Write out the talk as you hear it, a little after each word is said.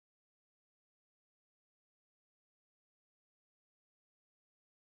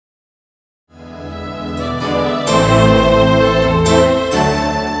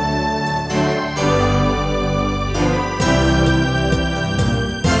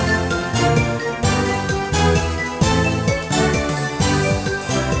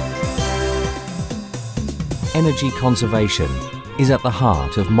Energy conservation is at the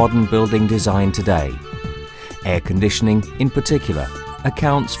heart of modern building design today. Air conditioning, in particular,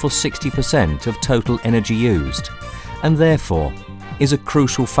 accounts for 60% of total energy used and therefore is a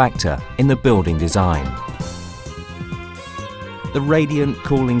crucial factor in the building design. The radiant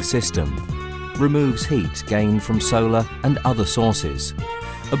cooling system removes heat gained from solar and other sources,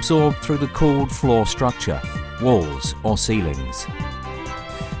 absorbed through the cooled floor structure, walls or ceilings.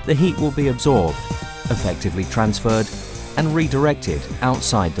 The heat will be absorbed, effectively transferred and redirected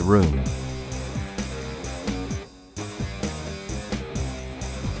outside the room.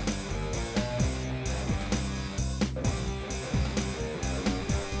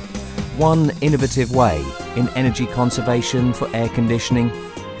 One innovative way in energy conservation for air conditioning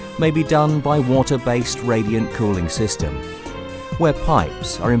may be done by water-based radiant cooling system, where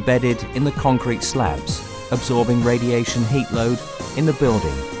pipes are embedded in the concrete slabs, absorbing radiation heat load in the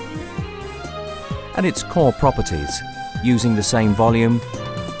building. At its core properties, using the same volume,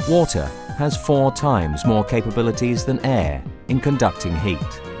 water has 4 times more capabilities than air in conducting heat.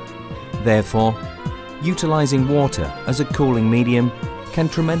 Therefore, utilizing water as a cooling medium can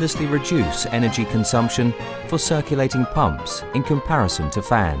tremendously reduce energy consumption for circulating pumps in comparison to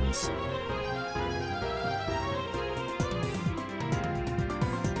fans.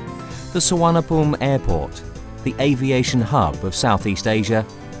 The Suvarnabhumi Airport, the aviation hub of Southeast Asia,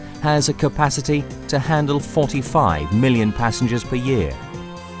 has a capacity to handle 45 million passengers per year.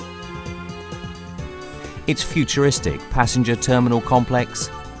 Its futuristic passenger terminal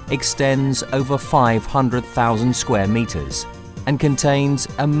complex extends over 500,000 square meters and contains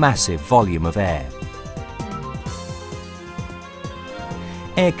a massive volume of air.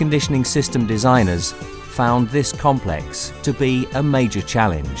 Air conditioning system designers found this complex to be a major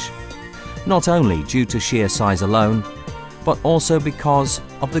challenge, not only due to sheer size alone, but also because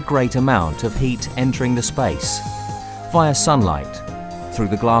of the great amount of heat entering the space via sunlight through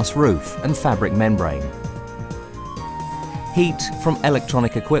the glass roof and fabric membrane. Heat from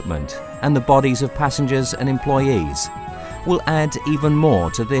electronic equipment and the bodies of passengers and employees will add even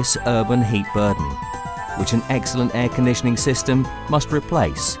more to this urban heat burden, which an excellent air conditioning system must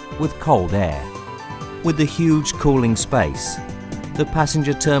replace with cold air. With the huge cooling space, the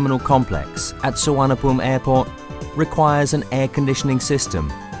passenger terminal complex at Suvarnabhumi Airport requires an air conditioning system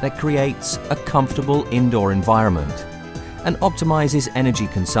that creates a comfortable indoor environment and optimizes energy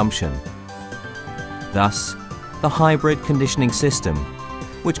consumption. Thus, the hybrid conditioning system,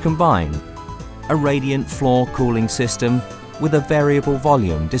 which combines a radiant floor cooling system with a variable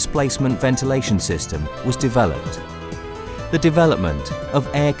volume displacement ventilation system, was developed. The development of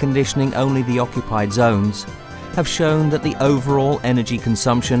air conditioning only the occupied zones have shown that the overall energy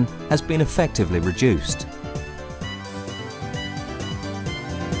consumption has been effectively reduced.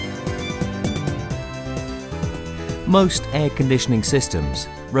 Most air conditioning systems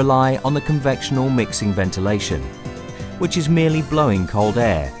rely on the convectional mixing ventilation, which is merely blowing cold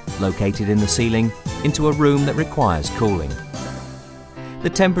air located in the ceiling into a room that requires cooling. The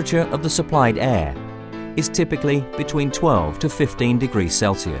temperature of the supplied air is typically between 12 to 15 degrees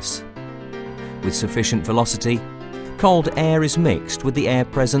Celsius. With sufficient velocity, cold air is mixed with the air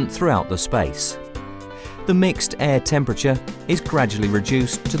present throughout the space. The mixed air temperature is gradually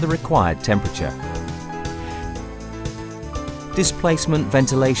reduced to the required temperature. Displacement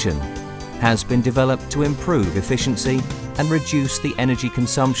ventilation has been developed to improve efficiency and reduce the energy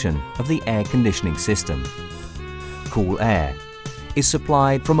consumption of the air conditioning system. Cool air is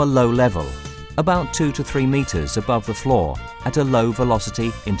supplied from a low level, about 2 to 3 meters above the floor at a low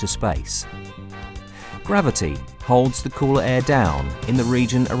velocity into space. Gravity holds the cooler air down in the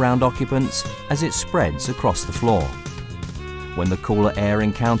region around occupants as it spreads across the floor. When the cooler air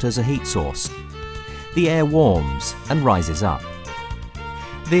encounters a heat source, the air warms and rises up.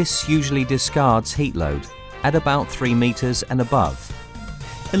 This usually discards heat load at about 3 meters and above,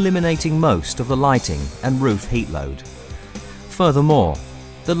 eliminating most of the lighting and roof heat load. Furthermore,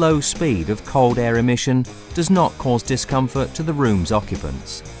 the low speed of cold air emission does not cause discomfort to the room's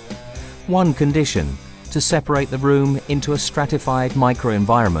occupants. One condition to separate the room into a stratified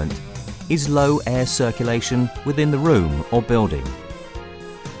microenvironment is low air circulation within the room or building.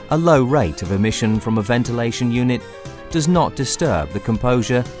 A low rate of emission from a ventilation unit does not disturb the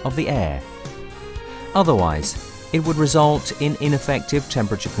composure of the air. Otherwise, it would result in ineffective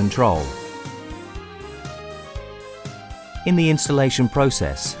temperature control. In the installation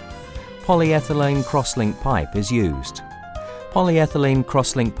process, polyethylene crosslink pipe is used. Polyethylene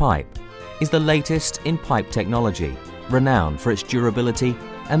crosslink pipe is the latest in pipe technology, renowned for its durability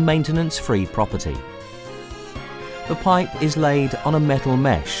and maintenance-free property. The pipe is laid on a metal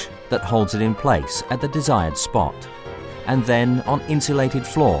mesh that holds it in place at the desired spot, and then on insulated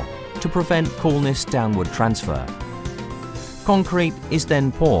floor to prevent coolness downward transfer. Concrete is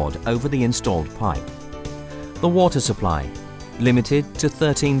then poured over the installed pipe. The water supply, limited to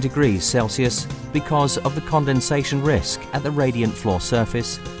 13 degrees Celsius because of the condensation risk at the radiant floor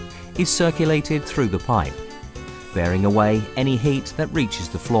surface, is circulated through the pipe, bearing away any heat that reaches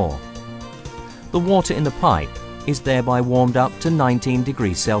the floor. The water in the pipe is thereby warmed up to 19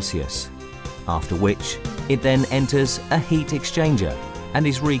 degrees Celsius, after which it then enters a heat exchanger and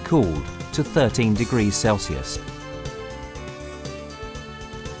is recooled to 13 degrees Celsius.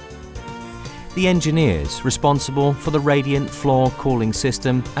 The engineers responsible for the radiant floor cooling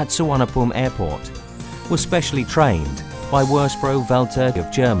system at Suvarnabhumi Airport were specially trained by Worsbro Welter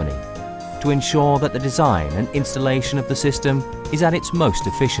of Germany to ensure that the design and installation of the system is at its most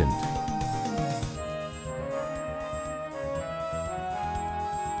efficient.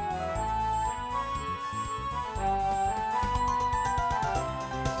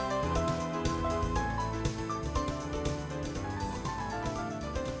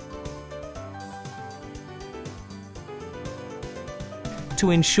 To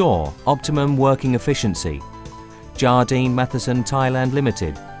ensure optimum working efficiency, Jardine Matheson Thailand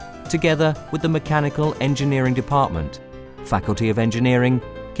Limited, together with the Mechanical Engineering Department, Faculty of Engineering,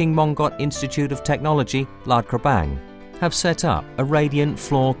 King Mongot Institute of Technology, Lad Krabang, have set up a radiant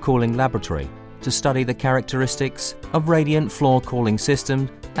floor cooling laboratory to study the characteristics of radiant floor cooling systems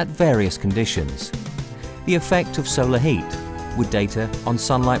at various conditions, the effect of solar heat with data on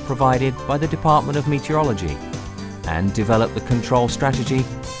sunlight provided by the Department of Meteorology, and develop the control strategy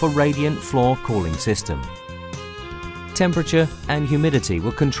for radiant floor cooling system. Temperature and humidity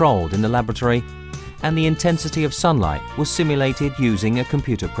were controlled in the laboratory, and the intensity of sunlight was simulated using a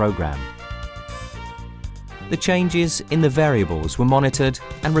computer program. The changes in the variables were monitored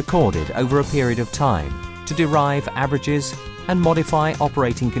and recorded over a period of time to derive averages and modify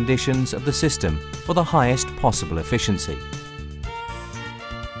operating conditions of the system for the highest possible efficiency.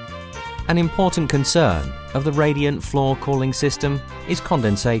 An important concern of the radiant floor cooling system is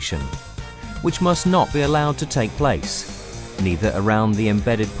condensation, which must not be allowed to take place, neither around the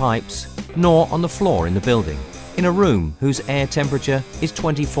embedded pipes nor on the floor in the building. In a room whose air temperature is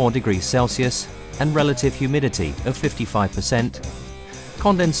 24 degrees Celsius and relative humidity of 55%,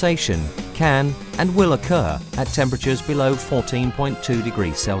 condensation can and will occur at temperatures below 14.2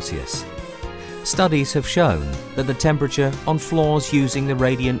 degrees Celsius. Studies have shown that the temperature on floors using the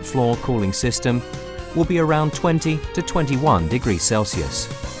radiant floor cooling system will be around 20 to 21 degrees Celsius,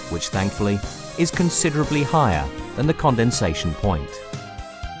 which thankfully is considerably higher than the condensation point.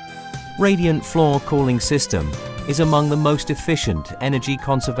 Radiant floor cooling system is among the most efficient energy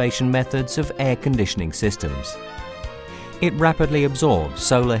conservation methods of air conditioning systems. It rapidly absorbs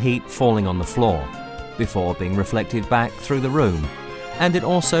solar heat falling on the floor before being reflected back through the room, and it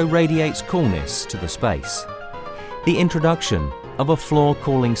also radiates coolness to the space. The introduction of a floor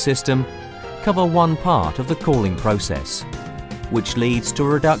cooling system covers one part of the cooling process, which leads to a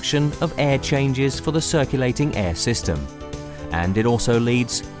reduction of air changes for the circulating air system, and it also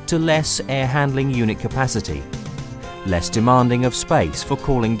leads to less air handling unit capacity, less demanding of space for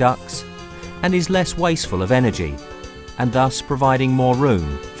cooling ducts, and is less wasteful of energy, and thus providing more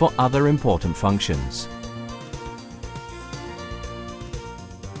room for other important functions.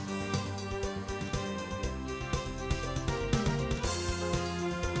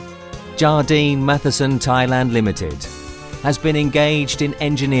 Jardine Matheson Thailand Limited has been engaged in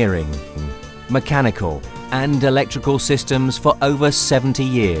engineering, mechanical and electrical systems for over 70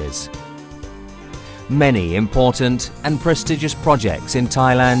 years. Many important and prestigious projects in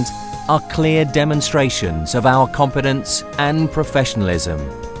Thailand are clear demonstrations of our competence and professionalism.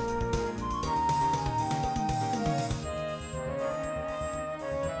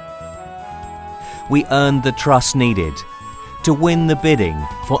 We earned the trust needed to win the bidding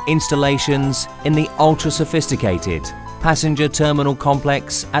for installations in the ultra-sophisticated passenger terminal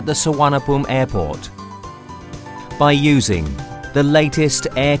complex at the Suvarnabhumi Airport. By using the latest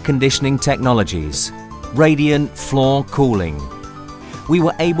air conditioning technologies, radiant floor cooling, we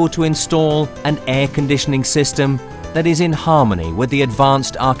were able to install an air conditioning system that is in harmony with the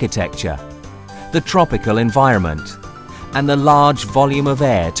advanced architecture, the tropical environment, and the large volume of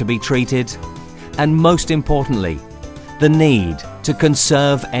air to be treated, and most importantly, the need to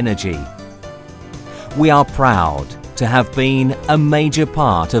conserve energy. We are proud to have been a major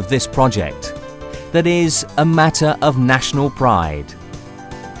part of this project that is a matter of national pride.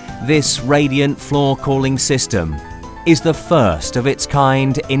 This radiant floor cooling system is the first of its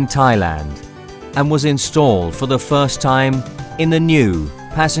kind in Thailand and was installed for the first time in the new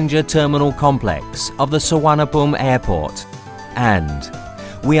passenger terminal complex of the Suvarnabhumi Airport, and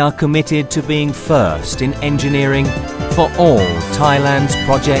we are committed to being first in engineering for all Thailand's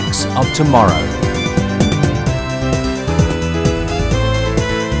projects of tomorrow.